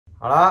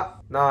好啦，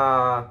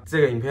那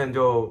这个影片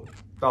就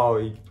到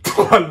一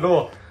段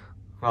落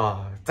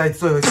啊，在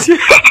最后一期。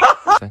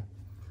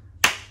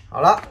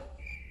好了，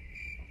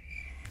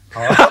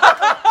好了。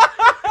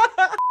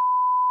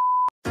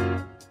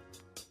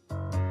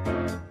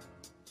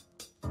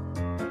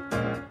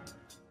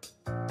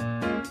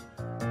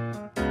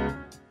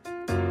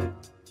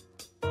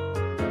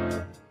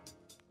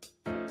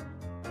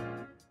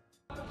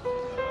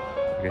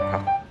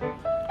好，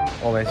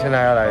我们现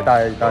在要来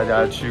带大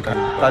家去看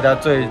大家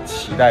最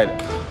期待的，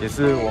也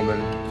是我们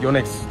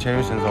Yonex 签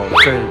约选手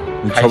最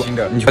开心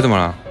的。你球怎么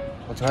了？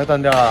我球拍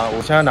断掉了，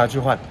我现在拿去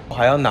换，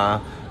还要拿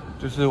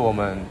就是我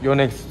们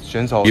Yonex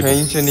选手全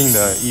英限定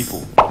的衣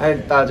服。嗨，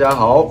大家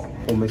好，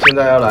我们现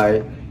在要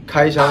来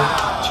开箱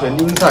全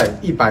英赛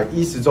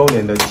110周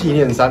年的纪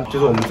念衫，就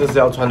是我们这次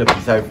要穿的比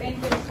赛服。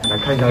来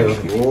看一下有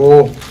什么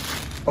哦。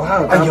哦，还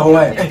有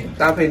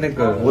搭配那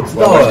个，我知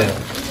道了。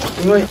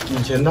因为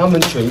以前他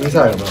们全英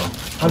赛有没有？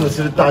他们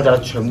是不是大家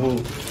全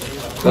部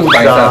裤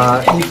子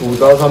啊、衣服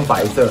都要穿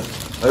白色？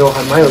哎呦，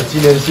还蛮有纪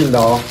念性的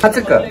哦。它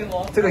这个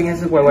应该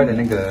是 YY 的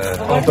那个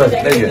对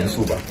那个元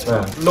素吧？对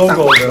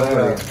 ，logo 的那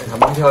个还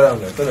蛮漂亮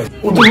的，真的，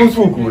我这么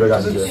复古的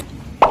感觉。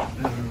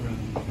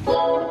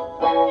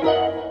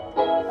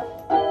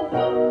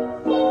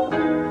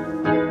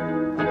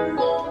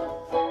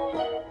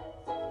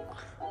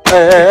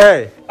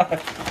哎，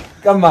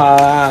干嘛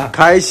啊？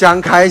开箱，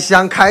开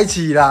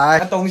起来！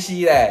东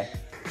西嘞？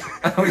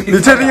你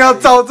确定要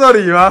照这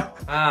里吗？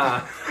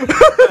啊！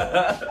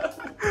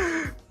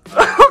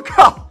我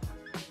靠！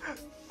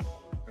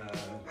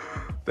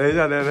等一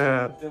下，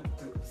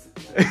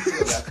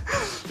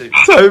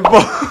吹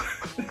风。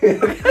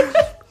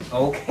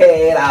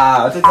OK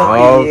啦，这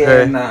种一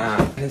点啦。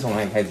先从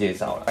哪里开始介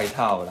绍？外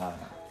套啦，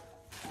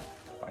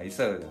白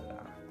色的啦，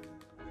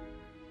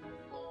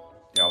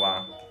屌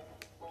吧？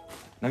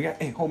那个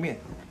后面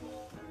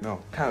没有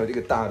看有这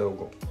个大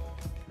logo，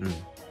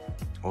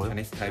 我看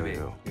你是台北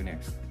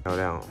Yonex， 漂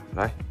亮哦，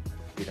来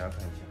给大家看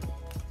一下。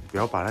不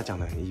要把它讲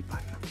得很一般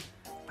啊。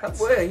它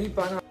不会很一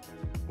般啊。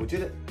我觉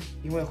得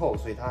因为厚，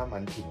所以它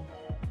蛮挺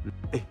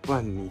的。不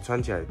然你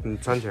穿起来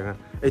看。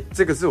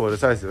这个是我的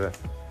size， 是不是？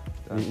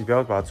你不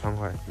要把它穿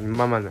坏，你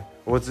慢慢的。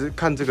我只是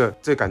看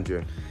这感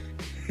觉。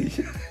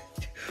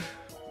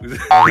不是，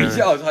你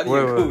叫我穿你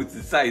的裤子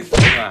晒身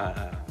嘛？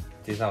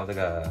介绍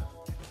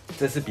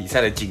这是比赛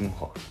的精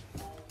华。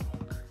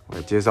我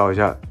来介绍一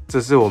下，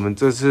这是我们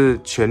这次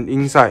全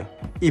英赛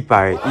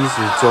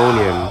110周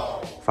年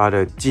发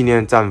的纪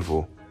念战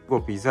服。如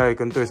果比赛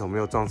跟对手没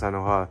有撞衫的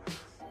话，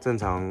正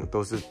常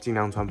都是尽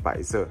量穿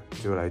白色，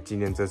就来纪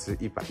念这次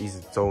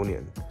110周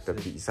年的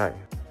比赛。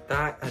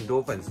大家很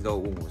多粉丝都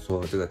问我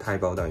说，这个泰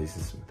包到底是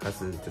什么？它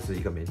就是一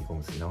个媒体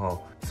公司，然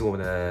后是我们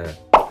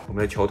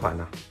的球团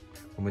呐，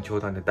我们球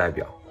团的代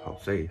表。好，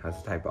所以它是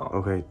泰包。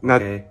OK， 那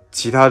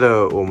其他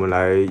的我们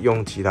来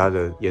用其他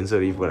的颜色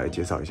的衣服来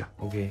介绍一下。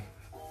OK，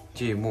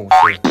 芥末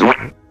色，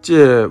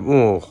芥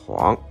末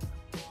黄。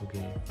OK，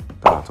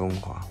 大中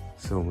华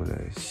是我们的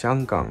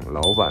香港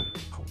老板，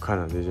好看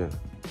啊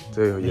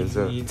这个颜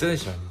色。你真的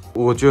喜欢？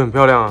我觉得很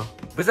漂亮啊。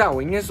不是啊，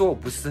我应该说我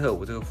不适合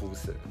我这个肤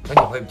色，穿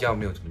起来会比较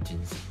没有什么精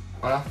神。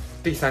好了，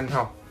第3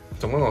套，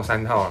总共有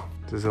3套啊。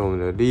这是我们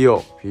的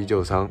Leo 啤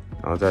酒仓，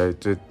然后在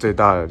最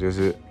大的就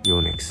是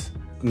Yonex。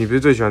你不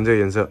是最喜欢这个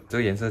颜色？这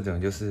个颜色整个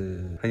就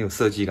是很有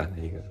设计感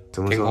的一个，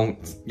怎么说？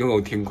拥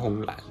有天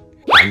空蓝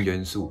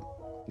元素，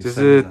就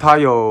是它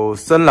有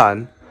深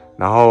蓝，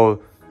然后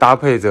搭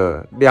配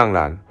着亮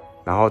蓝，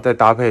然后再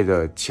搭配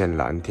着浅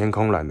蓝、天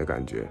空蓝的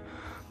感觉，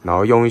然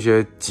后用一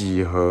些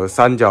几何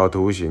三角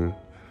图形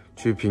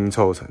去拼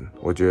凑成，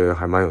我觉得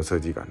还蛮有设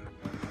计感的。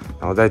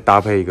然后再搭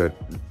配一个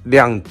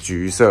亮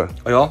橘色，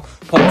哎呦，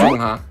碰撞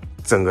它。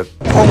整个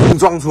碰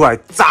撞出来，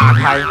炸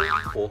开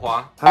火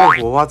花，它那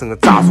个火花整个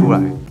炸出来，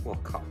我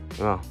靠，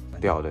有没有？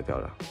屌的，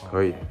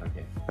可以。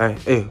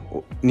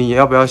你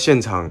要不要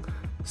现场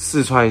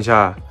试穿一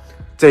下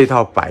这一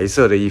套白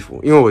色的衣服？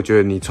因为我觉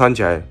得你穿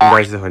起来应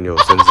该是很有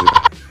绅士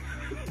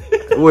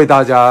感，为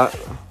大家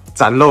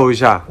展露一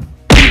下。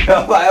不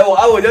要拍我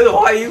啊！我就是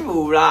换衣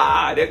服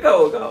啦，你看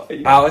我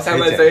好，上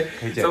半身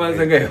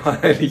可以换，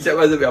你下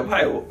半身不要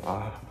拍我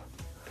啊！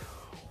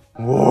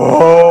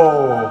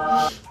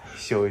哇！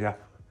秀一下，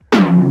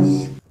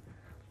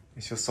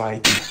秀帅一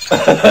点，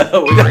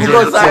我就不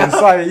够帅，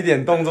帅一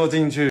点动作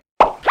进去。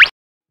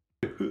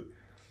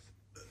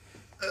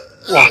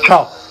哇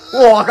靠！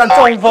哇，看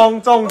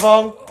中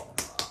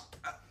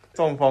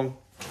风！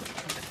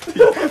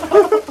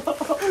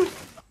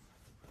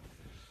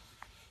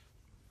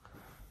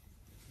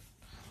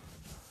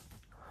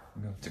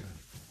没有这个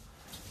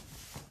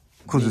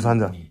裤子穿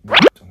着。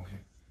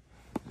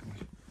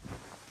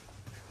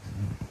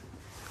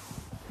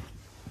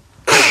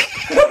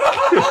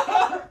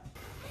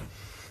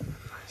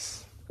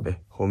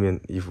后面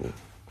衣服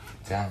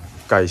这样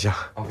盖一下。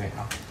OK，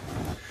 好，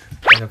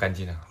那就干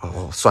净了。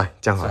哦，帅，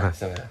这样好看。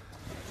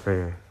可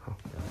以，好。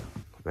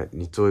来，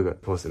你做一个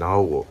pose， 然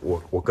后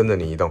我跟着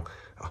你移动。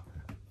啊，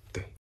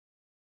对。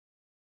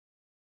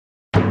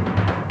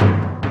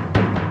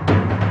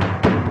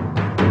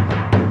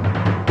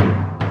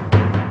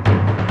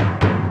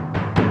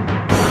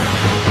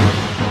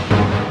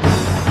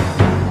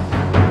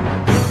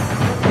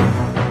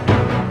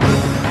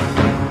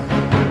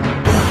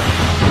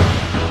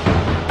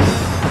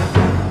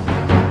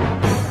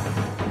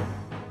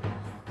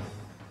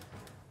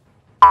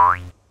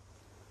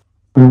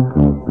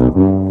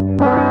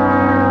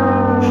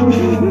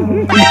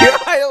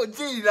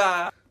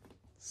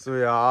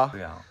对啊，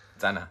对啊，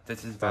赞啊！这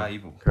次是他的衣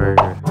服，可以。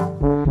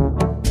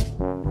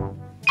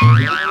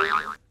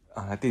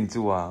啊，来定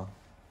住啊！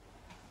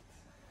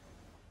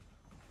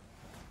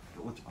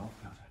我脚不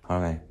要好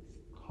了没？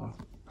好，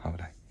好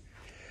来。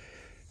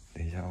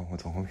等一下，我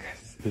从后面开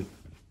始。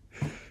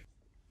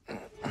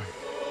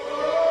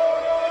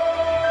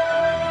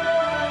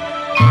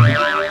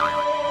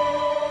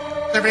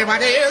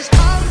Everybody is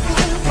kung fu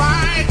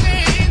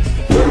fighting.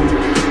 Your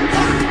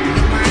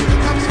mind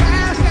becomes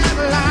fast as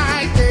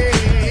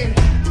lightning.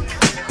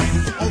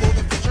 Although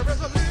the future is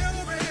a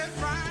little bit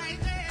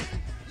frightening.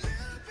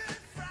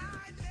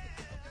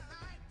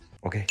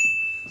 OK，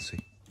 所以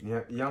你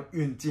一样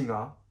运镜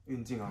啊，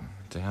运镜啊。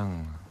怎样？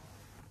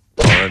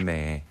好了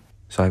没？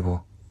刷一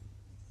波。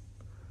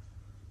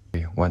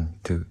1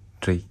 2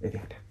 3。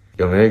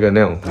有没有一个那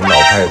种很老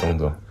派的动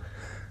作？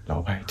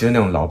老派就是那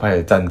种老派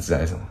的站姿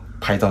还是什么？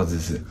拍照姿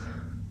势。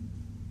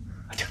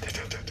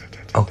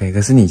OK，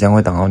 可是你这样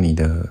会挡到你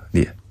的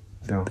脸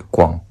的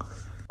光。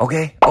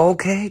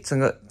OK， 整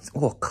个，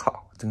我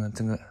靠，整个，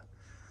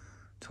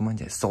充满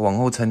起来，手往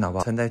后撑好不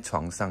好？撑在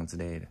床上之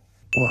类的。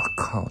我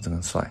靠，整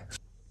个帅。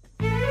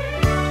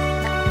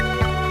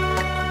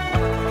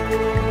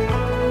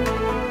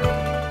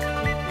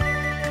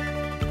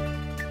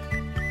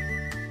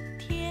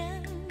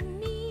甜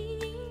蜜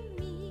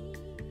蜜，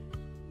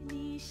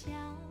你笑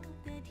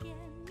得甜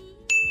蜜。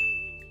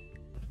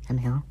还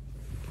没有。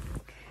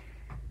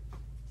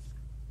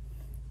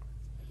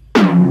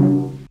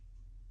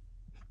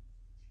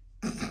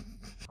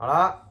好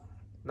啦，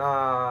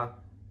那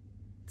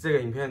这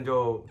个影片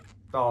就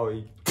到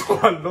一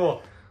段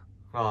落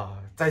啊，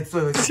在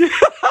最后一期。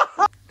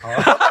好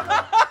了，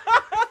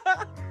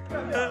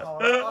好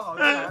了，好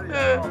在哪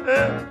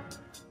里？